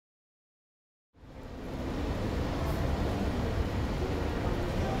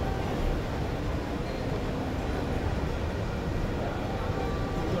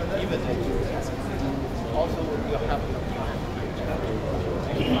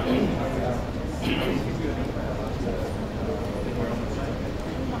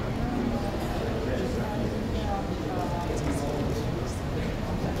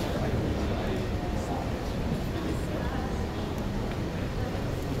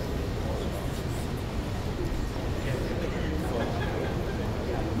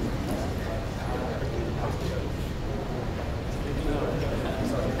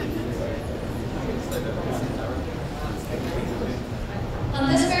On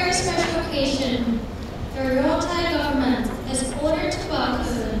this very special occasion, the Royal Thai government has ordered to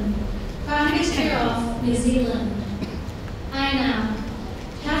welcome Prime Minister of New Zealand. I now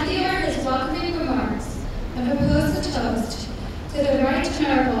have the honor of his welcoming remarks and propose the toast to the Right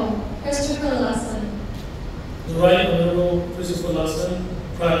Honourable Christopher Luxon. The Right Honourable Christopher Luxon,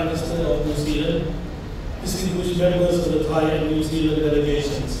 Prime Minister of New Zealand, distinguished members of the Thai and New Zealand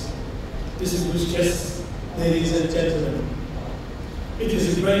delegations, distinguished guests, ladies and gentlemen. It is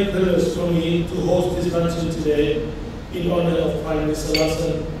a great privilege for me to host this luncheon today in honor of Prime Minister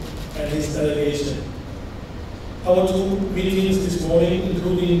Luxon and his delegation. Our two meetings this morning,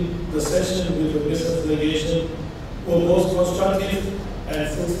 including the session with the Minister's delegation, were both constructive and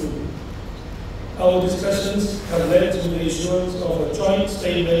fruitful. Our discussions have led to the issuance of a joint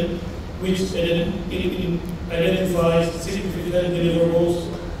statement which identifies significant deliverables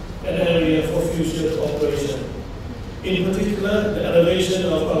and area for future cooperation. In particular, the elevation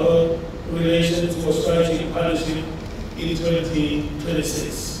of our relations to a strategic partnership in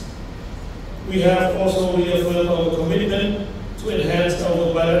 2026. We have also reaffirmed our commitment to enhance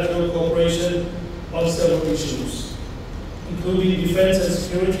our bilateral cooperation on several issues, including defense and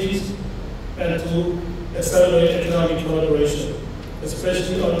security, and to accelerate economic collaboration,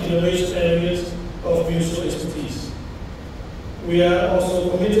 especially on innovation areas of mutual expertise. We are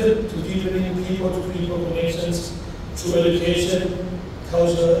also committed to deepening people-to-people connections through education,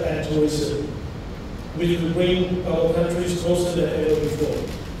 culture, and tourism, which will bring our countries closer than ever before.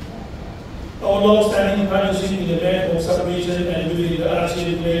 Our long-standing partnership in the Mekong sub-region and within the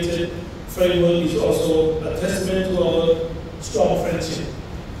ASEAN-related framework is also a testament to our strong friendship.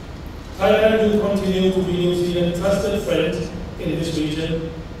 Thailand will continue to be New Zealand's trusted friend in this region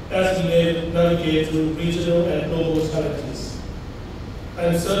as we navigate through regional and global challenges. I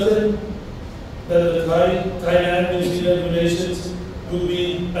am certain that the Thailand-New Zealand relations will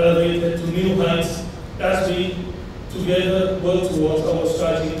be elevated to new heights as we together work towards our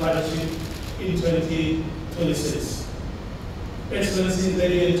strategic partnership in 2026. Excellencies,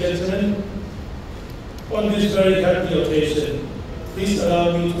 ladies and gentlemen, on this very happy occasion, please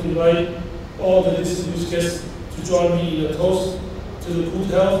allow me to invite all the distinguished guests to join me in a toast to the good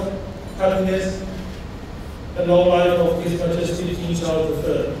health, happiness, and long life of His Majesty King Charles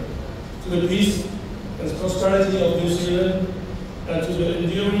III, to the peace and prosperity of New Zealand, and to the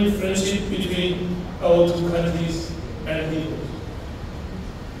enduring friendship between our two countries and people.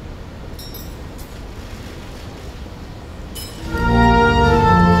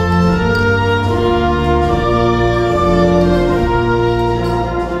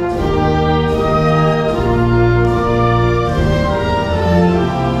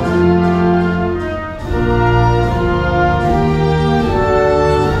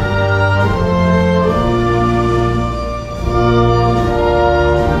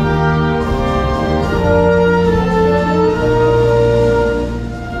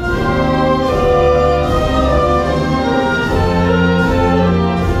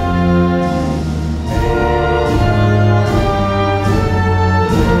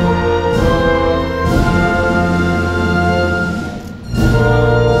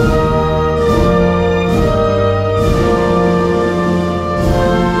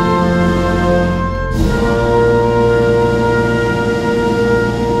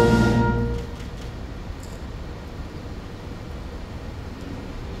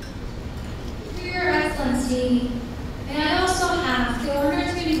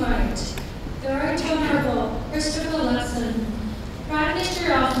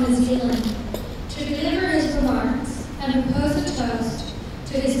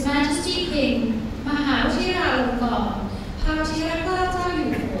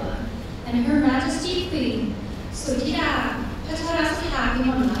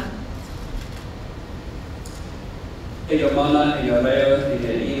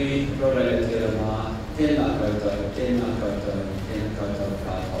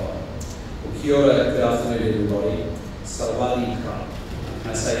 Good afternoon, everybody.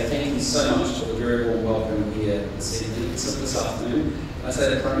 I say thank you so much for the very warm welcome here this afternoon. I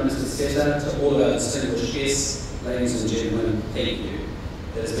say to Prime Minister Seta, to all of our distinguished guests, ladies and gentlemen, thank you.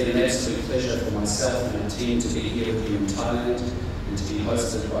 It has been an absolute pleasure for myself and our team to be here with you in Thailand and to be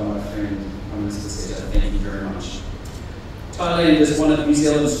hosted by my friend, Prime Minister Seta. Thank you very much. Thailand is one of New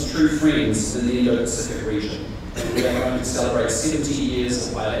Zealand's true friends in the Indo-Pacific region, and we are going to celebrate 70 years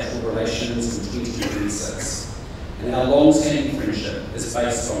of bilateral relations in 2026. And our long-standing friendship is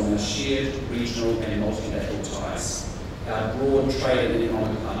based on our shared regional and multilateral ties, our broad trade and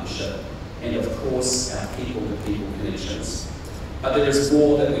economic partnership, and of course our people-to-people connections. But there is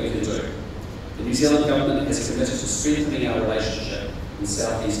more that we can do. The New Zealand government has committed to strengthening our relationship in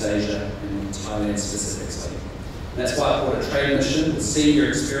Southeast Asia and in Thailand specifically. And that's why I brought a trade mission with senior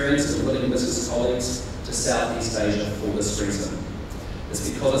experienced and willing business colleagues to Southeast Asia for this reason. It's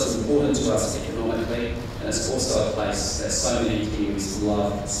because it's important to us economically, and it's also a place that so many Kiwis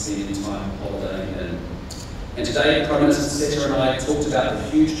love spending time holidaying in. And today, Prime Minister Seta and I talked about the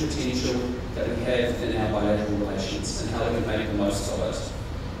huge potential that we have in our bilateral relations and how we can make the most of it.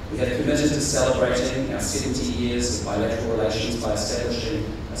 We have committed to celebrating our 70 years of bilateral relations by establishing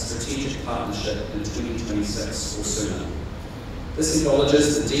a strategic partnership in 2026 or sooner. This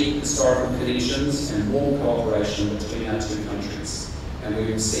acknowledges the deep historical connections and warm cooperation between our two countries, and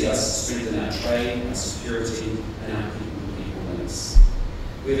we will see us strengthen our trade, our security, and our people-to-people links.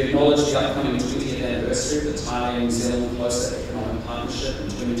 We've acknowledged the upcoming 20th anniversary of the Thailand and New Zealand Closer Economic Partnership in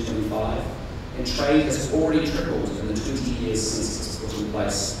 2025, and trade has already tripled in the 20 years since it was put in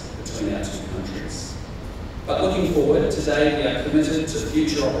place between our two countries. But looking forward, today we are committed to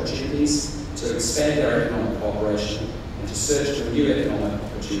future opportunities to expand our economic cooperation and to search for new economic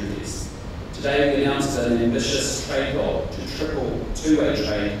opportunities. Today we announced an ambitious trade goal to triple two-way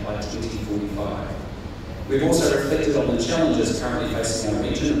trade by 2045. We've also reflected on the challenges currently facing our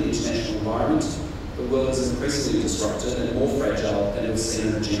region and the international environment. The world is increasingly disrupted and more fragile than we've seen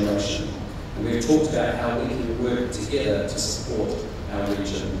in a generation. And we've talked about how we can work together to support our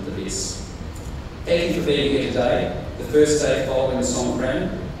region the best. Thank you for being here today, the first day following the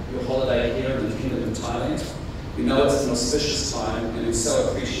Songkran, your holiday here in the Kingdom of Thailand. We know it's an auspicious time, and we so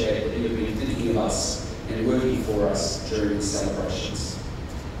appreciate that you have been thinking of us and working for us during these celebrations.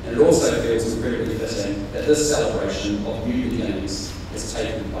 And it also feels incredibly fitting that this celebration of new beginnings has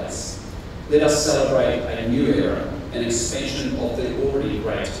taken place. Let us celebrate a new era, an expansion of the already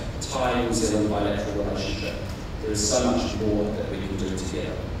great Thai-New Zealand bilateral relationship. There is so much more that we can do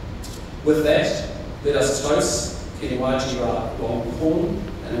together. With that, let us toast Kiniwaji Ra Wongkorn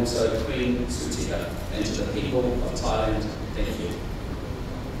and also Queen Sutika, and to the people of Thailand, thank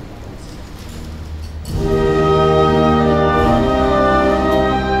you.